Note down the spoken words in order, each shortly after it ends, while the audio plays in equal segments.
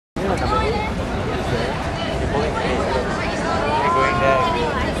going there.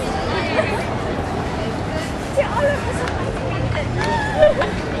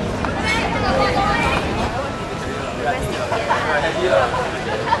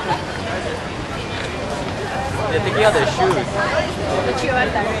 They're taking out their shoes. The cute one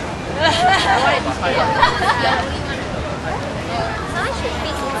direct.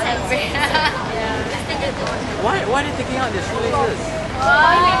 Why are they taking out their shoelaces?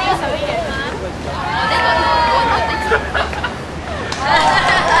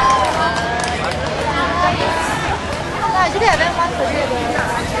 Actually, I went once a year.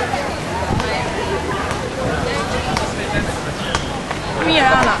 Me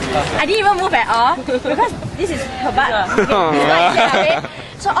around. I didn't even move at all because this is her butt.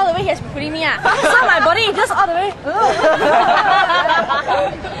 So all the way he has putting me out. So my body is just all the way.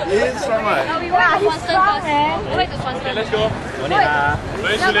 It is so much. Wow, he's strong, man. Okay, let's go.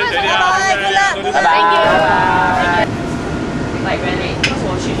 Thank you. Like when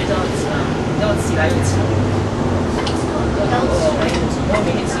我去学校吃啊，然后起来就吃，然后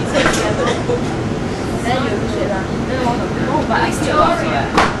每天吃一次。然后有个学的，but I still got it.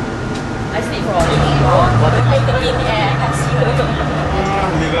 I sleep for a while. I take in air. I see her.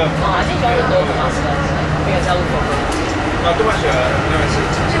 I think you're the master because I look for her. Not too much. Never seen.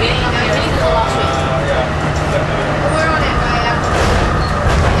 Okay, actually the last week.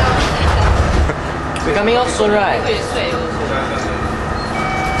 We're coming off soon, right?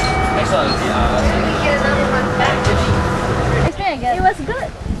 It was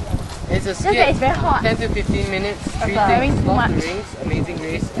good. It's a Just skit. that it's very hot. 10 to 15 minutes, 3 Wearing things, too lots of much. rings, amazing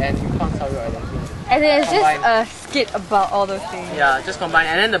race, and you can't tell your identity. And it's just a skit about all those things. Yeah, just combine.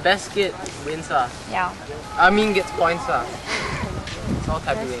 And then the best skit wins. Yeah. I mean, gets points. It's all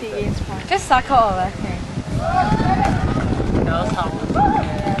tabulated. Just suck all of us. Tell us how.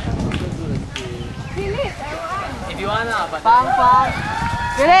 If you want, but.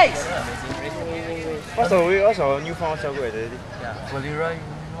 Felix! What's our new phone cell good? Yeah. Valera, you know?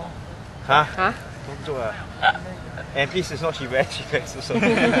 Huh? Don't joke. And please, it's not she wears also.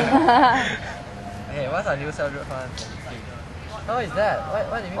 Hey, what's our new cell group one? How is that?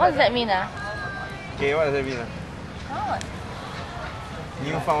 What do you mean? What does that mean? Okay, what does that mean?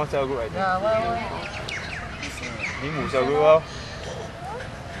 New phone cell group idea. Yeah, what? New cell group lor.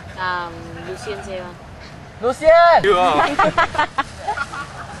 Lucien say one. Lucien! You are.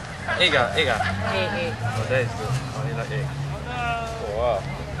 Egg. Hey. Oh, that is good. I only like egg. Oh,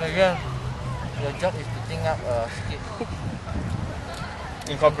 wow. Again, your job is to think up a skit.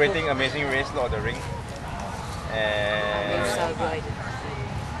 Incorporating Amazing Race, Lord of the Rings. And New cell group idea.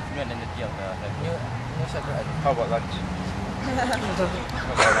 how about lunch?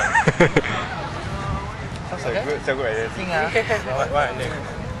 That's a good cell group idea. What idea?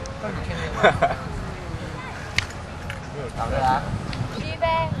 She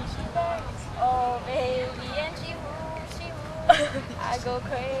bangs, oh baby, and she moves. I go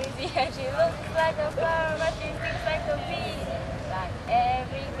crazy and she looks like a flower, but she thinks like a bee, like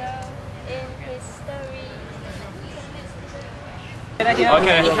every girl in history.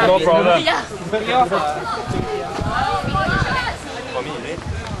 Okay, no problem. For me, is it?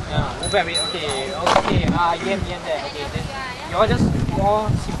 Yeah, okay, yen there. Okay, then you all just more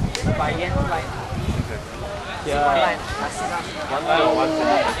by yen like. Yeah.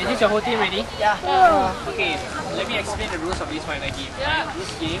 Is this your whole team ready? Yeah. Okay, let me explain the rules of this final game.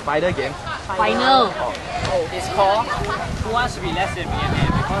 This game, Spider game. Final. is called Who Wants to Be Less Than Millionaire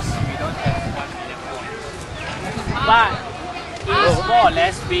because we don't have 1 million points. But it's more or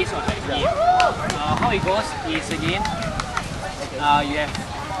less based on the game. How it goes is again, you have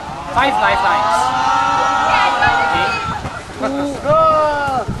 5 lifelines. Okay. 2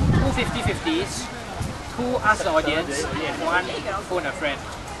 50-50s. 2 ask the audience and 1 phone a friend.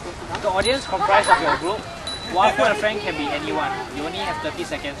 The audience comprised of your group. 1 phone a friend can be anyone. You only have 30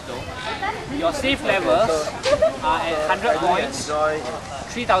 seconds though. Your safe levels are at 100 points,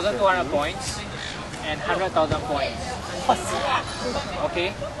 3,200 points, and 100,000 points.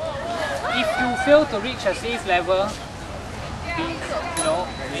 Okay? If you fail to reach a safe level,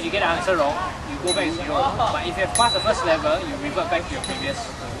 when you get the answer wrong, you go back to 0. But if you have passed the first level, you revert back to your previous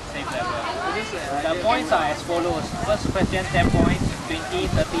safe level. The points are as follows. First question 10 points, 20, 30,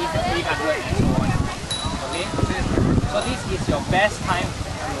 50, 100 and so on. Okay? So this is your best time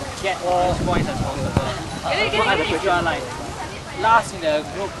to get as much points as possible. If you are like last in the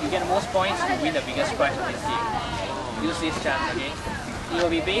group, you get the most points, you win the biggest prize of this game. Use this chance, okay? It will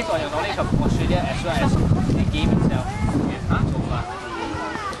be based on your knowledge of Australia as well as the game itself. So far.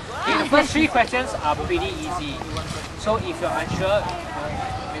 Okay, the first 3 questions are pretty easy. So if you're unsure,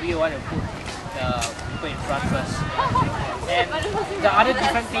 maybe you want to put the people in front first. And the other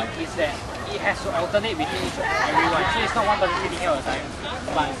different thing is that it has to alternate between everyone. So it's not one person sitting here all the time,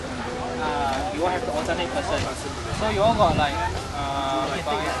 but you all have to alternate person. So you all got like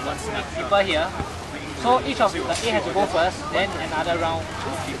people here. So each of the A has to go first, then another round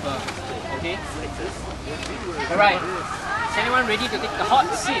of people. Okay? Alright. Is anyone ready to take the hot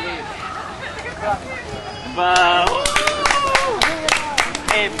seat?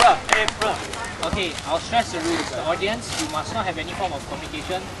 Okay, I'll stress the rules. The audience, you must not have any form of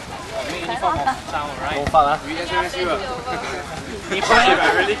communication or make any form of sound, right? People, you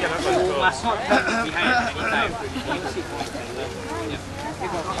must not talk behind at any time. You sit for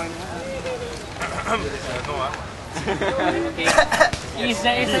okay. If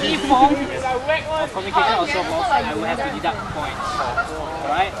there is any form of communication or so forth, I will have to deduct points.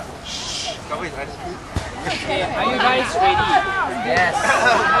 Alright? Okay, are you guys ready? Yes.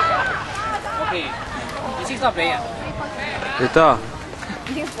 Okay. Is he not playing? Later.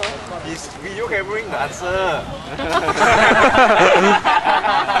 You can bring the answer.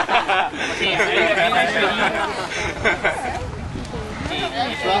 Okay, are you guys ready?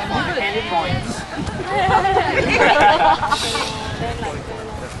 Okay, 12 on 10 points.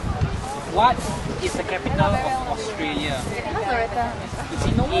 What is the capital of Australia? Is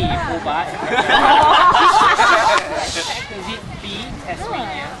it A, Hobart? Is it B,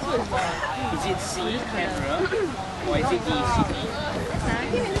 Tasmania? Is it C, Canberra? Or is it D, Sydney?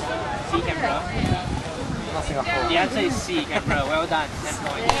 C, Canberra? The answer is C, Canberra. Well done. 10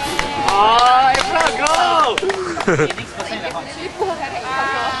 points. Oh, everyone go! Okay, next person in the hot seat.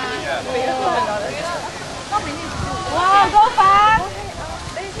 Wow, go fast!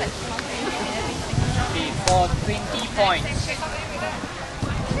 Okay, for 20 points.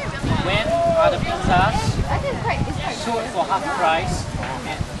 When are the pizzas sold for half price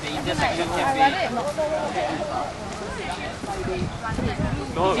at the intersection cafe?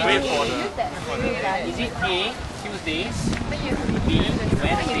 No, wait for the... Is it A, Tuesdays, B,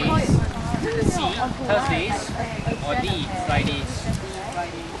 Wednesdays, C, Thursdays, or D, Fridays?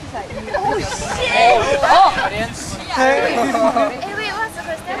 Oh shit! Audience? Hey, wait, what's the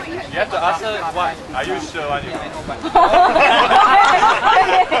question? You have to answer what? Are you sure what you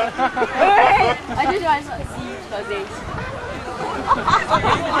I just want to see Thursdays.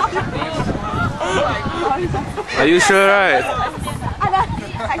 Are you sure, right?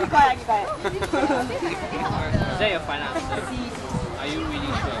 Is that your final answer? Are you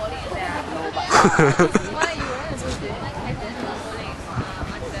really sure?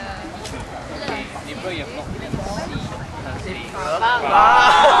 Okay, April, you have locked in C, Thursday.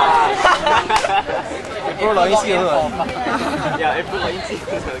 April 容易记得。 Yeah, April 容易记得。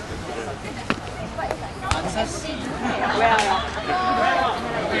 Answer C. You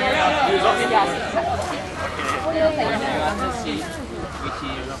answer C, which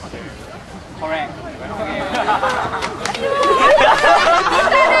is correct.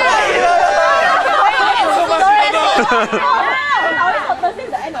 Thursday is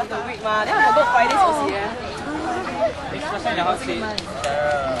the end of the week, ma. Then I got Fridays OCF. Next person in the hot seat.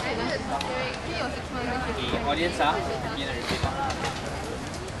 Okay, audience, begin the repeat.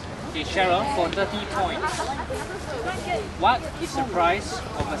 Okay, Cheryl, for 30 points. What is the price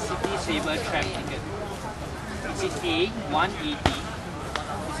of a City Saver tram ticket? Is it A, 180?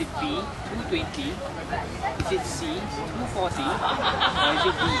 Is it B, 220? Is it C, 240? Or is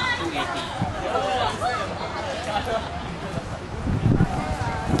it D, 280?